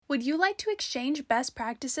Would you like to exchange best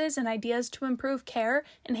practices and ideas to improve care,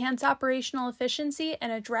 enhance operational efficiency,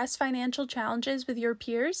 and address financial challenges with your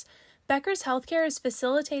peers? Becker's Healthcare is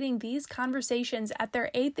facilitating these conversations at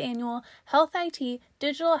their 8th annual Health IT,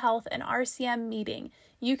 Digital Health, and RCM meeting.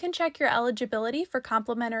 You can check your eligibility for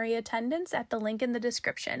complimentary attendance at the link in the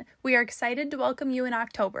description. We are excited to welcome you in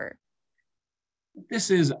October.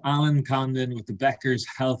 This is Alan Condon with the Becker's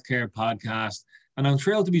Healthcare Podcast, and I'm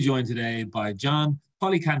thrilled to be joined today by John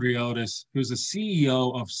Polikandriotis, who's the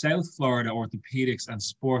CEO of South Florida Orthopaedics and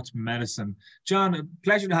Sports Medicine. John, a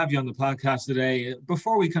pleasure to have you on the podcast today.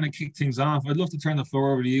 Before we kind of kick things off, I'd love to turn the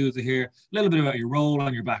floor over to you to hear a little bit about your role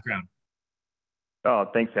and your background. Oh,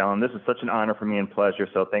 thanks, Alan. This is such an honor for me and pleasure,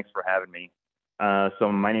 so thanks for having me.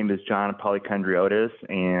 So my name is John Polikandriotis,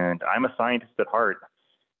 and I'm a scientist at heart.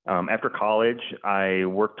 After college, I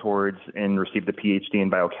worked towards and received a PhD in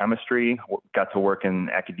biochemistry, got to work in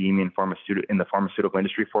academia and in the pharmaceutical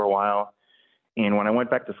industry for a while. And when I went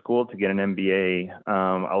back to school to get an MBA,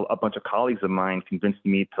 a bunch of colleagues of mine convinced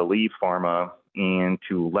me to leave pharma and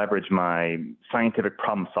to leverage my scientific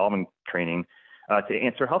problem-solving training to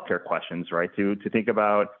answer healthcare questions, right? To think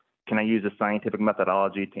about, can I use a scientific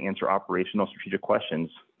methodology to answer operational strategic questions?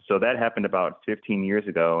 So that happened about 15 years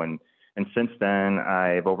ago. And since then,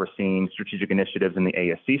 I've overseen strategic initiatives in the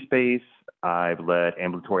ASC space. I've led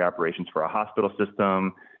ambulatory operations for a hospital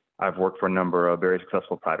system. I've worked for a number of very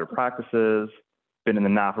successful private practices, been in the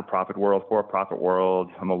not-for-profit world, for-profit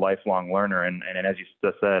world. I'm a lifelong learner. And as you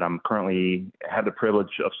just said, I'm currently have the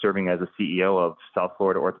privilege of serving as the CEO of South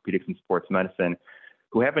Florida Orthopaedics and Sports Medicine,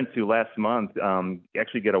 who happened to last month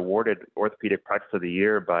actually get awarded Orthopedic Practice of the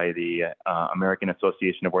Year by the American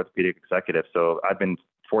Association of Orthopedic Executives. So I've been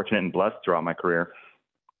fortunate and blessed throughout my career.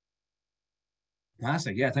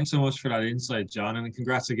 Fantastic. Yeah, thanks so much for that insight, John. And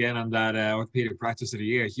congrats again on that Orthopedic Practice of the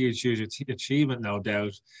Year. Huge achievement, no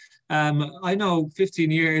doubt. I know 15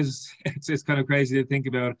 years, it's kind of crazy to think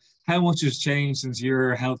about how much has changed since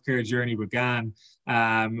your healthcare journey began.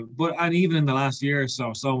 And even in the last year or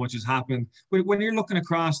so much has happened. When you're looking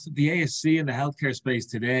across the ASC and the healthcare space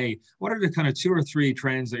today, what are the kind of 2 or 3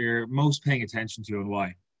 trends that you're most paying attention to and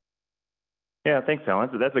why? Yeah, thanks, Alan.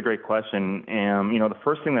 That's a great question. And, the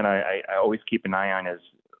first thing that I always keep an eye on is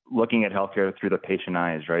looking at healthcare through the patient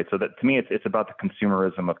eyes, right? So that to me, it's about the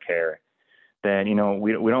consumerism of care. That,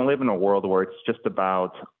 we don't live in a world where it's just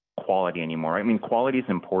about quality anymore. I mean, quality is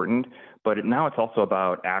important, but now it's also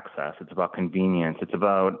about access. It's about convenience. It's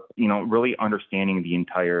about, really understanding the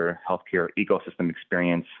entire healthcare ecosystem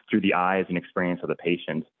experience through the eyes and experience of the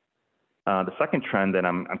patient. The second trend that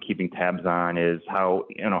I'm keeping tabs on is how,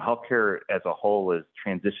 healthcare as a whole is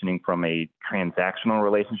transitioning from a transactional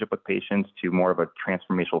relationship with patients to more of a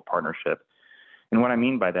transformational partnership. And what I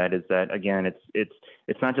mean by that is that, again,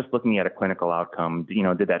 it's not just looking at a clinical outcome.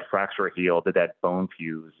 Did that fracture heal? Did that bone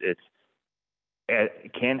fuse?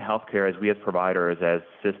 Can healthcare, as we as providers, as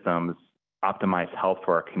systems, optimize health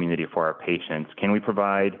for our community, for our patients? Can we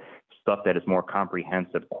provide stuff that is more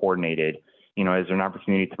comprehensive, coordinated? Is there an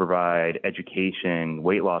opportunity to provide education,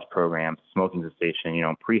 weight loss programs, smoking cessation,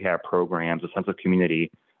 prehab programs, a sense of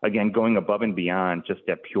community? Again, going above and beyond just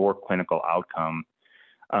that pure clinical outcome.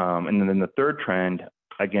 And then the third trend,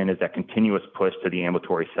 again, is that continuous push to the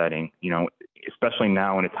ambulatory setting, especially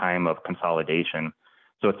now in a time of consolidation.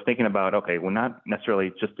 So it's thinking about, okay, well, not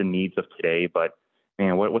necessarily just the needs of today, but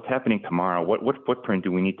what's happening tomorrow? What footprint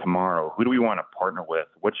do we need tomorrow? Who do we want to partner with?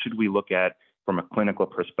 What should we look at from a clinical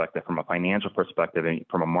perspective, from a financial perspective, and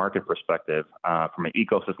from a market perspective, from an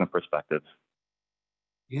ecosystem perspective?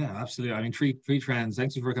 Yeah, absolutely. I mean, three trends.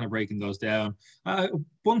 Thanks for kind of breaking those down.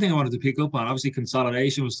 One thing I wanted to pick up on, obviously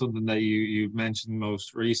consolidation was something that you mentioned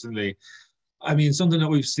most recently. I mean, something that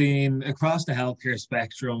we've seen across the healthcare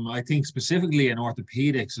spectrum, I think specifically in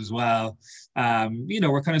orthopedics as well.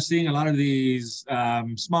 We're kind of seeing a lot of these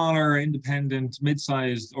smaller, independent,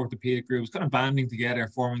 mid-sized orthopedic groups kind of banding together,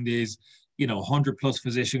 forming these 100+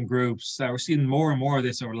 physician groups. We're seeing more and more of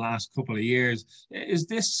this over the last couple of years. Is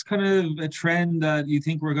this kind of a trend that you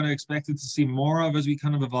think we're going to expect it to see more of as we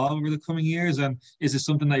kind of evolve over the coming years? And is this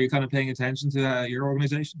something that you're kind of paying attention to your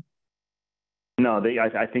organization? No,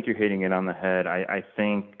 I think you're hitting it on the head. I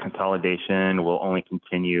think consolidation will only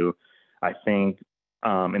continue. I think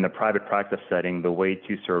in the private practice setting, the way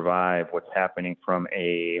to survive what's happening from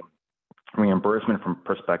a reimbursement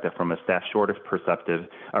perspective, from a staff shortage perspective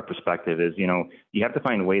is, you have to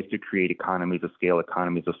find ways to create economies of scale,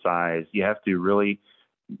 economies of size. You have to really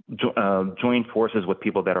join forces with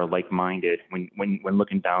people that are like-minded when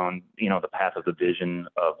looking down, the path of the vision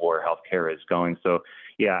of where healthcare is going. So,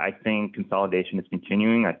 yeah, I think consolidation is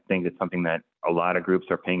continuing. I think it's something that a lot of groups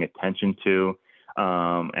are paying attention to.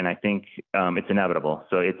 And I think it's inevitable.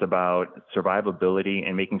 So it's about survivability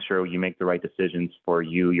and making sure you make the right decisions for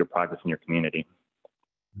you, your practice, and your community.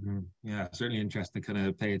 Yeah, certainly interesting to kind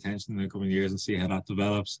of pay attention in the coming years and see how that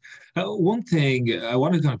develops. One thing I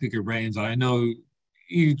want to kind of pick your brains on, I know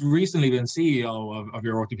you've recently been CEO of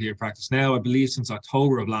your orthopedic practice now, I believe since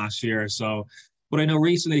October of last year. So, but I know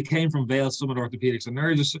recently it came from Vail Summit Orthopedics and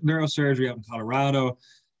neurosurgery out in Colorado.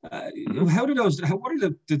 What are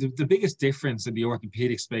the biggest difference in the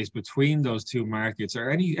orthopedic space between those two markets? Are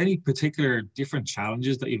any particular different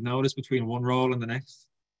challenges that you've noticed between one role and the next?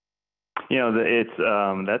 You know,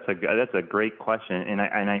 that's a great question, and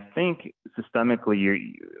I think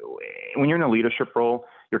systemically, when you're in a leadership role,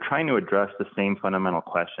 you're trying to address the same fundamental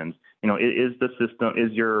questions. You know, is the system,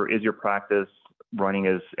 is your practice running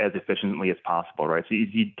as efficiently as possible, right? So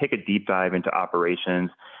you take a deep dive into operations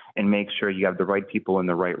and make sure you have the right people in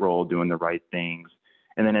the right role doing the right things,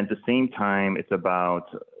 and then at the same time, it's about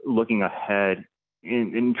looking ahead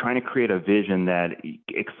and trying to create a vision that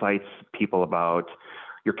excites people about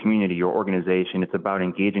your community, your organization. It's about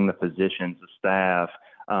engaging the physicians, the staff,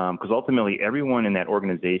 because ultimately everyone in that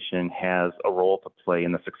organization has a role to play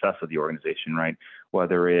in the success of the organization, right?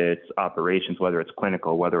 Whether it's operations, whether it's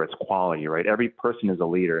clinical, whether it's quality, right? Every person is a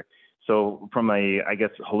leader. So from a, I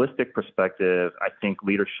guess, holistic perspective, I think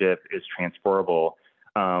leadership is transferable.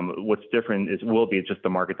 What's different will be just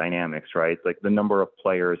the market dynamics, right? Like the number of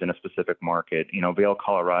players in a specific market. You know, Vail,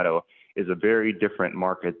 Colorado is a very different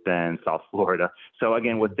market than South Florida. So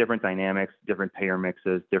again, with different dynamics, different payer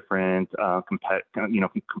mixes, different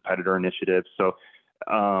competitor initiatives. So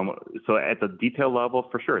at the detail level,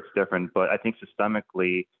 for sure, it's different. But I think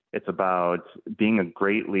systemically, it's about being a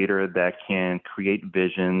great leader that can create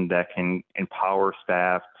vision, that can empower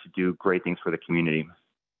staff to do great things for the community.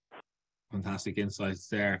 Fantastic insights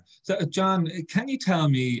there. So, John, can you tell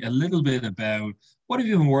me a little bit about what have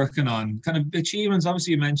you been working on? Kind of achievements.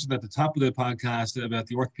 Obviously, you mentioned at the top of the podcast about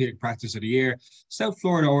the Orthopedic Practice of the Year, South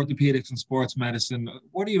Florida Orthopedics and Sports Medicine.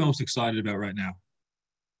 What are you most excited about right now?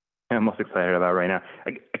 I'm most excited about right now.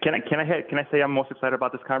 Can I say I'm most excited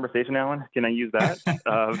about this conversation, Alan? Can I use that?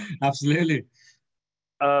 Absolutely.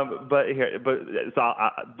 But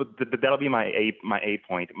that'll be my A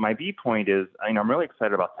point. My B point is, I'm really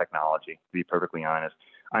excited about technology, to be perfectly honest.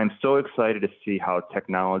 I'm so excited to see how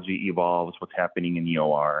technology evolves, what's happening in the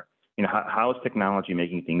OR. You know, how is technology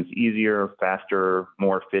making things easier, faster,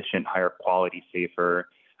 more efficient, higher quality, safer?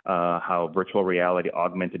 How virtual reality,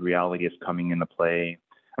 augmented reality is coming into play.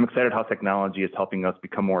 I'm excited how technology is helping us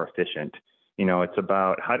become more efficient. You know, it's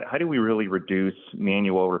about how do we really reduce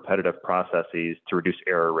manual, repetitive processes to reduce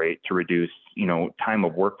error rate, to reduce, time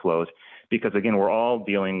of workflows. Because again, we're all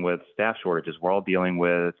dealing with staff shortages. We're all dealing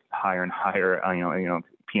with higher and higher,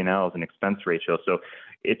 P&Ls and expense ratios. So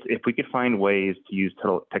if we could find ways to use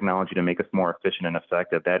technology to make us more efficient and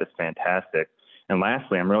effective, that is fantastic. And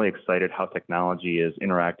lastly, I'm really excited how technology is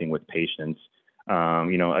interacting with patients.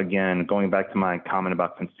 Again, going back to my comment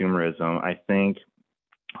about consumerism, I think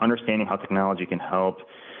understanding how technology can help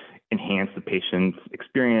enhance the patient's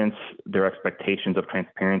experience, their expectations of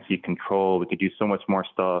transparency, control. We could do so much more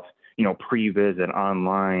stuff, pre-visit,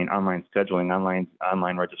 online scheduling,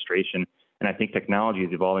 online registration. And I think technology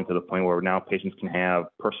is evolving to the point where now patients can have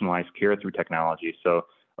personalized care through technology. So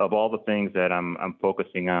of all the things that I'm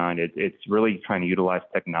focusing on, it's really trying to utilize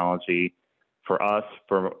technology for us,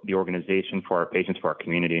 for the organization, for our patients, for our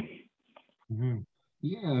community. Mm-hmm.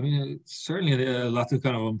 Yeah, I mean, it's certainly a lot to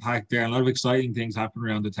kind of unpack there. A lot of exciting things happen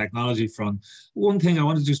around the technology front. One thing I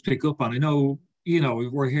wanted to just pick up on, I know,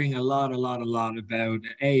 we're hearing a lot about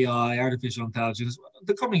AI, artificial intelligence,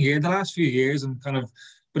 the last few years, and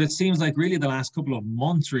but it seems like really the last couple of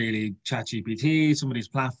months, really, ChatGPT, some of these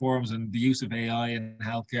platforms, and the use of AI in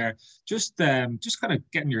healthcare. Just kind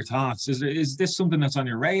of getting your thoughts. Is this something that's on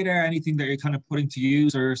your radar? Anything that you're kind of putting to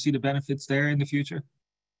use or see the benefits there in the future?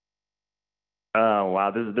 Oh,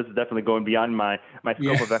 wow. This is definitely going beyond my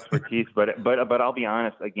scope of expertise, but I'll be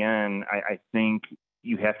honest, again, I think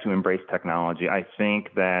you have to embrace technology. I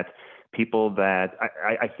think that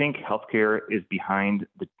I think healthcare is behind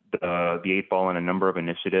the eight ball in a number of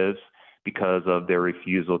initiatives because of their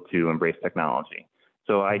refusal to embrace technology.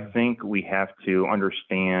 So I think we have to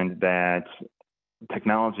understand that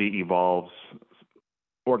technology evolves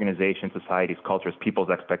organizations, societies, cultures, people's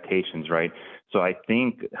expectations, right? So I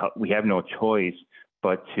think we have no choice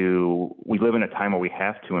but we live in a time where we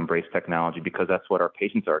have to embrace technology because that's what our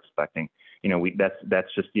patients are expecting.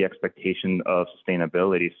 That's just the expectation of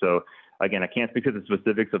sustainability. So again, I can't speak to the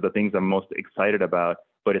specifics of the things I'm most excited about,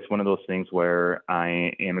 but it's one of those things where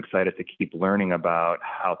I am excited to keep learning about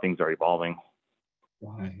how things are evolving.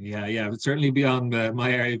 Yeah, but certainly beyond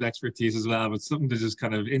my area of expertise as well, but something to just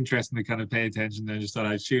kind of interesting to kind of pay attention to. I just thought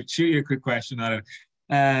I'd shoot you a quick question on it.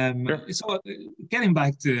 Sure. So getting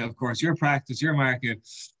back to, of course, your practice, your market,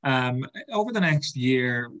 over the next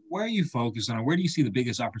year, where are you focused on, or where do you see the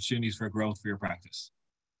biggest opportunities for growth for your practice?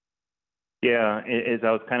 Yeah, as I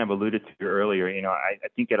was kind of alluded to earlier, I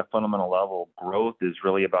think at a fundamental level, growth is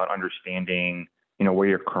really about understanding, where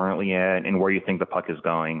you're currently at and where you think the puck is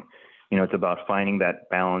going. It's about finding that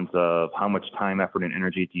balance of how much time, effort, and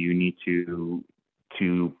energy do you need to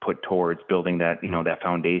put towards building that, that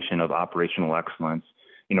foundation of operational excellence.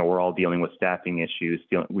 We're all dealing with staffing issues.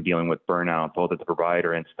 We're dealing with burnout, both at the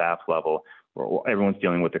provider and staff level. Everyone's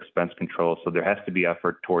dealing with expense control. So there has to be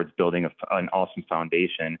effort towards building an awesome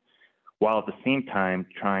foundation, while at the same time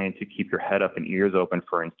trying to keep your head up and ears open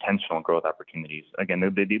for intentional growth opportunities. Again,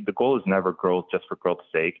 the goal is never growth just for growth's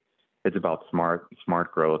sake. It's about smart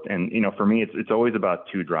growth. And, for me, it's always about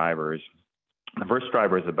two drivers. The first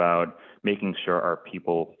driver is about making sure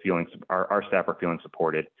our staff are feeling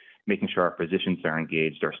supported, making sure our physicians are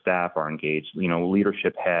engaged, our staff are engaged.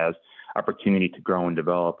 Leadership has opportunity to grow and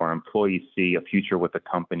develop. Our employees see a future with the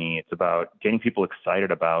company. It's about getting people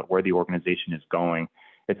excited about where the organization is going.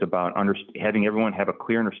 It's about having everyone have a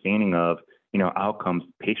clear understanding of, outcomes,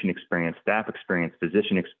 patient experience, staff experience,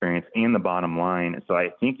 physician experience, and the bottom line. So I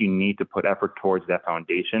think you need to put effort towards that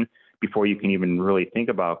foundation before you can even really think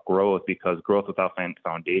about growth, because growth without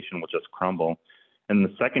foundation will just crumble. And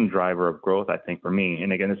the second driver of growth, I think, for me,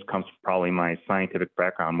 and again, this comes from probably my scientific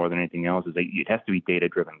background more than anything else, is that it has to be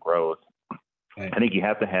data-driven growth. Right. I think you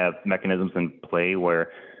have to have mechanisms in play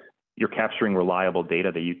where you're capturing reliable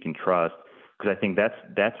data that you can trust, because I think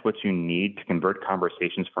that's what you need to convert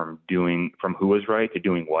conversations from who is right to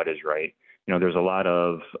doing what is right. There's a lot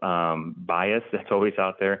of bias that's always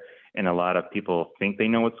out there, and a lot of people think they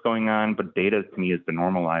know what's going on, but data to me is the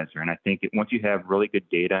normalizer. And I think once you have really good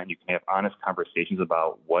data and you can have honest conversations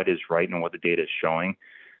about what is right and what the data is showing,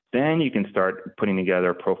 then you can start putting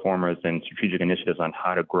together pro formas and strategic initiatives on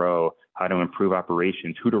how to grow, how to improve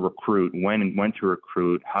operations, who to recruit, when to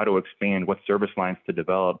recruit, how to expand, what service lines to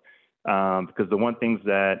develop. Because the one thing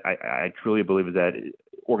that I truly believe is that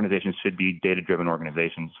organizations should be data-driven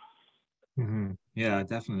organizations. Mm-hmm. Yeah,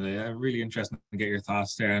 definitely. Really interesting to get your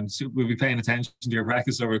thoughts there, and so we'll be paying attention to your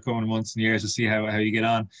practice over the coming months and years to see how you get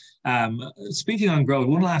on. Speaking on growth,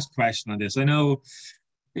 one last question on this. I know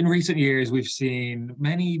in recent years we've seen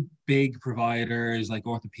many big providers like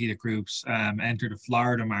orthopedic groups enter the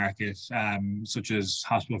Florida market, such as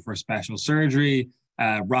Hospital for Special Surgery,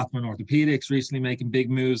 Rothman Orthopaedics recently making big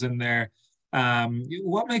moves in there.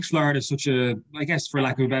 What makes Florida such a, I guess, for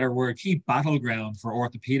lack of a better word, key battleground for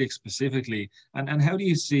orthopedics specifically? And how do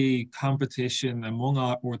you see competition among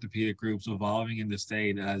orthopedic groups evolving in the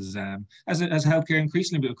state as healthcare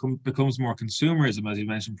increasingly becomes more consumerism, as you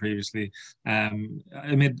mentioned previously,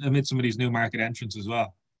 amid some of these new market entrants as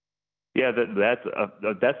well? Yeah, that's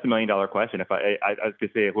the $1 million question. If I was going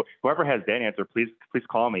to say, whoever has that answer, please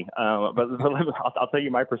call me. But I'll tell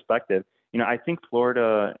you my perspective. I think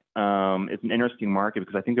Florida is an interesting market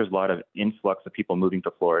because I think there's a lot of influx of people moving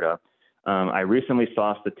to Florida. I recently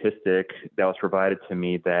saw a statistic that was provided to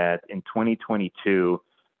me that in 2022,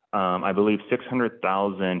 I believe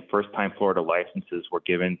 600,000 first-time Florida licenses were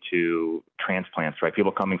given to transplants, right?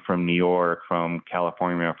 People coming from New York, from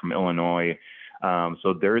California, from Illinois.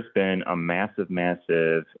 So there's been a massive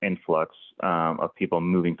influx of people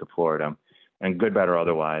moving to Florida, and good, bad, or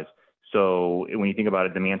otherwise. So when you think about a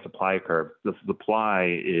demand-supply curve,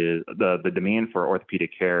 the demand for orthopedic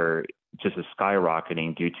care just is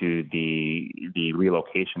skyrocketing due to the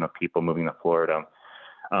relocation of people moving to Florida.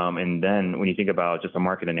 And then when you think about just a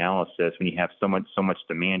market analysis, when you have so much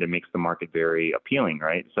demand, it makes the market very appealing,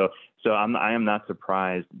 right? So I am not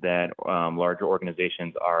surprised that larger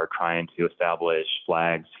organizations are trying to establish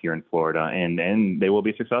flags here in Florida, and they will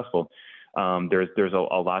be successful. There's a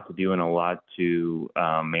lot to do and a lot to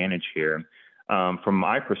manage here. From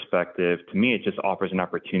my perspective, to me, it just offers an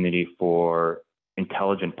opportunity for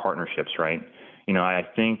intelligent partnerships, right? I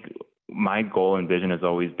think my goal and vision has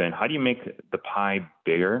always been, how do you make the pie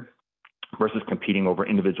bigger versus competing over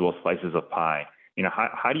individual slices of pie?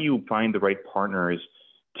 How do you find the right partners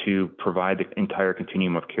to provide the entire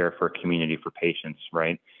continuum of care for a community, for patients,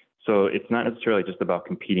 right? So it's not necessarily just about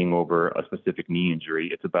competing over a specific knee injury.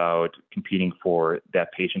 It's about competing for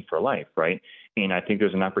that patient for life, right? And I think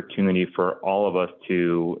there's an opportunity for all of us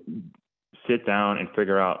to sit down and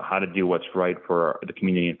figure out how to do what's right for the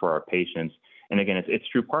community and for our patients. And again, it's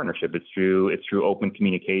through partnership. It's through open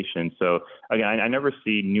communication. So again, I never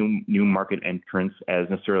see new market entrants as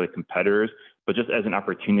necessarily competitors, but just as an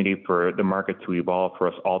opportunity for the market to evolve, for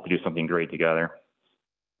us all to do something great together.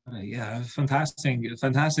 Yeah,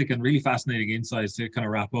 fantastic and really fascinating insights to kind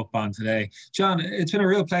of wrap up on today. John, it's been a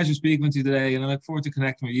real pleasure speaking with you today, and I look forward to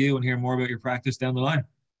connecting with you and hearing more about your practice down the line.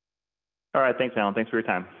 All right, thanks, Alan. Thanks for your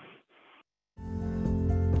time.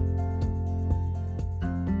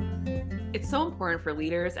 It's so important for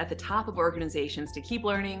leaders at the top of organizations to keep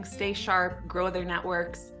learning, stay sharp, grow their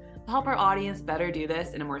networks. To help our audience better do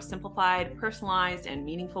this in a more simplified, personalized, and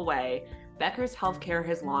meaningful way, Becker's Healthcare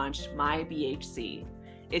has launched My BHC.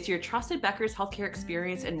 It's your trusted Becker's Healthcare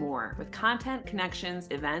experience and more, with content, connections,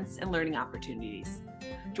 events, and learning opportunities.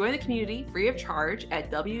 Join the community free of charge at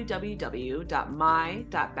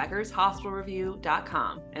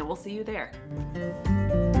www.my.beckershospitalreview.com, and we'll see you there.